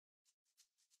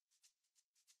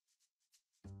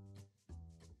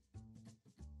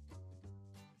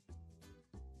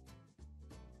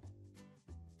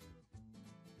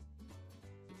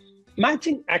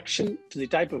Matching action to the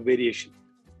type of variation.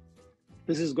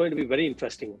 This is going to be very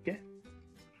interesting, okay?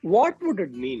 What would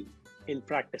it mean in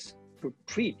practice to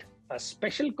treat a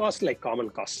special cost like common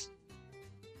costs?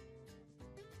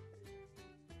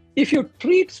 If you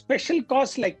treat special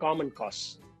costs like common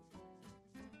costs,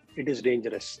 it is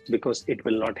dangerous because it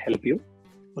will not help you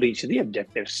reach the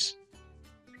objectives.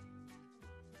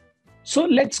 So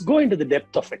let's go into the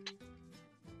depth of it.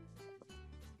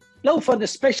 Now, for the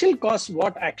special costs,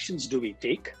 what actions do we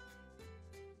take?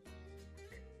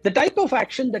 The type of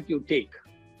action that you take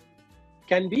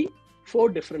can be 4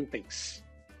 different things.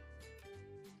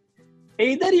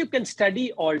 Either you can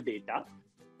study all data,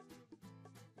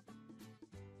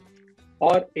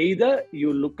 or either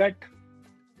you look at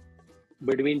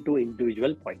between 2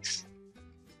 individual points.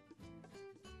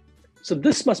 So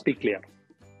this must be clear.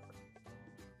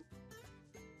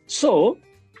 So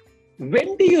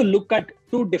when do you look at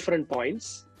 2 different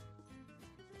points?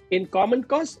 In common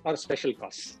costs or special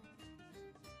costs?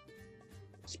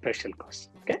 Special costs,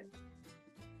 okay?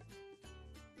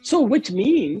 So which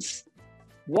means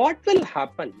what will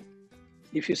happen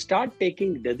if you start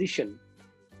taking decision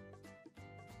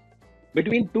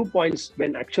between 2 points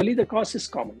when actually the cost is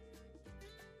common,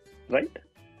 right?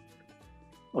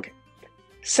 Okay.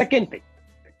 Second thing,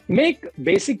 make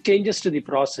basic changes to the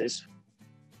process.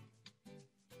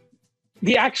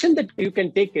 The action that you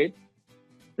can take it,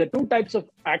 the 2 types of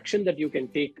action that you can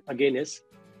take again is,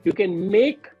 you can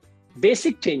make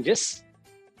basic changes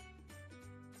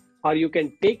or you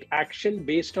can take action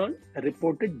based on a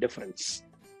reported difference.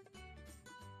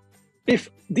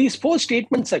 If these 4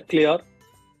 statements are clear,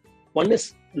 one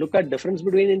is look at difference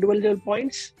between individual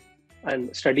points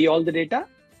and study all the data.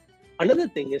 Another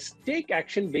thing is take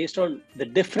action based on the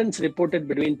difference reported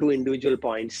between 2 individual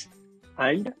points,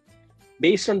 and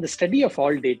based on the study of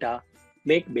all data,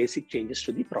 make basic changes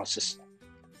to the process.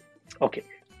 Okay,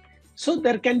 so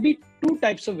there can be 2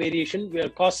 types of variation where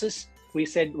causes, we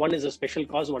said one is a special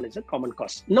cause, one is a common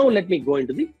cause. Now let me go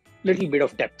into the little bit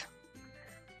of depth.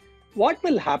 What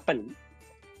will happen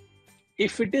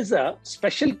if it is a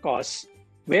special cause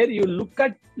where you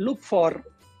look for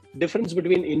difference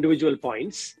between individual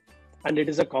points and it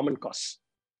is a common cause?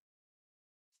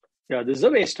 Yeah, this is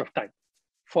a waste of time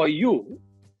for you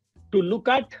to look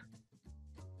at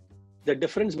the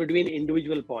difference between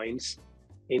individual points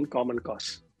in common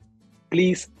cause.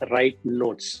 Please write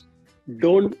notes.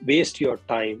 Don't waste your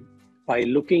time by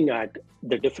looking at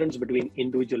the difference between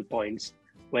individual points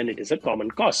when it is a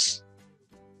common cause.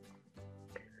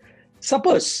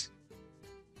 Suppose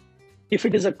if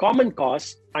it is a common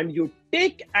cause and you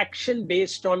take action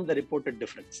based on the reported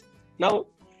difference. Now,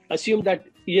 assume that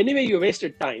anyway you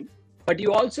wasted time, but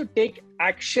you also take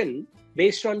action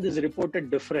based on this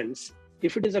reported difference.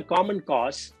 If it is a common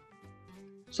cause,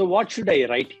 so what should I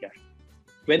write here?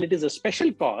 When it is a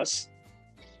special cause,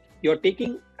 you're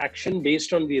taking action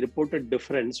based on the reported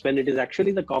difference when it is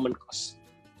actually the common cause,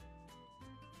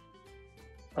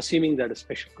 assuming that a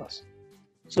special cause.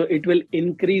 So it will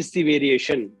increase the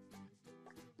variation.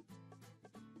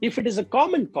 If it is a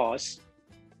common cause,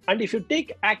 and if you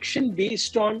take action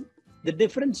based on the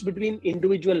difference between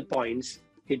individual points,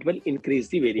 it will increase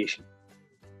the variation.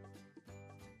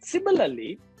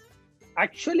 Similarly,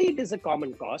 actually it is a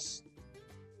common cause.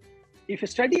 If you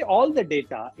study all the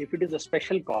data, if it is a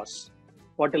special cause,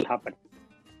 what will happen?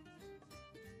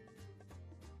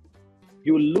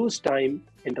 You will lose time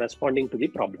in responding to the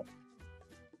problem.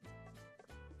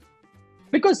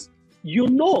 Because you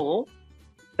know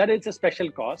that it's a special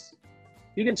cause,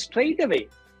 you can straight away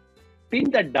pin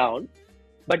that down,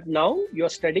 but now you're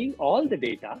studying all the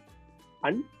data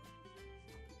and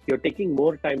you're taking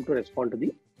more time to respond to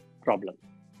the problem.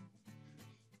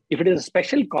 If it is a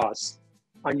special cause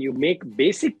and you make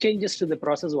basic changes to the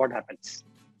process, what happens?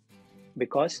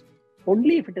 Because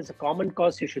only if it is a common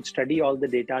cause, you should study all the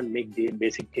data and make the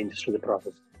basic changes to the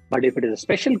process. But if it is a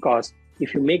special cause,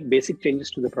 if you make basic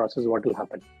changes to the process, what will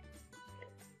happen?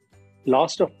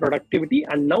 Loss of productivity,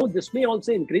 and now this may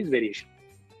also increase variation.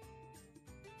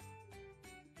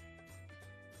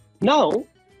 Now,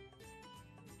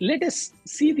 let us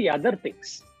see the other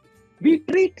things. We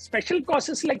treat special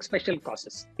causes like special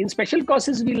causes. In special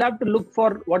causes, we'll have to look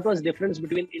for what was difference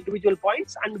between individual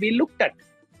points, and we looked at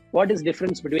what is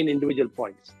difference between individual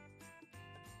points.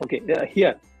 Okay,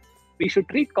 here, we should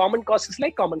treat common causes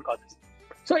like common causes.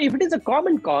 So if it is a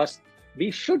common cause,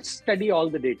 we should study all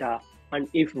the data. And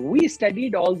if we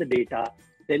studied all the data,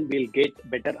 then we'll get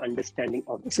better understanding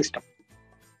of the system.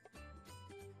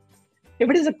 If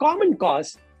it is a common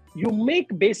cause, you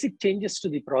make basic changes to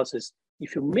the process.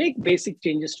 If you make basic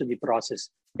changes to the process,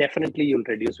 definitely you'll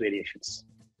reduce variations.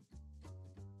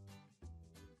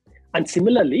 And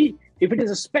similarly, if it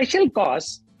is a special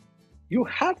cause, you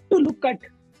have to look at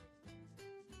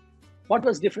what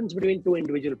was difference between two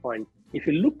individual points. If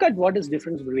you look at what is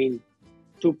difference between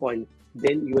 2 points,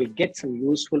 then you will get some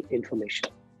useful information.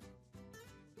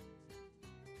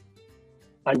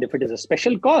 And if it is a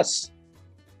special cause,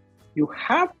 you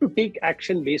have to take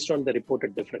action based on the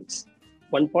reported difference.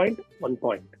 1 point, 1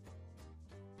 point.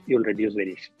 You'll reduce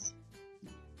variations.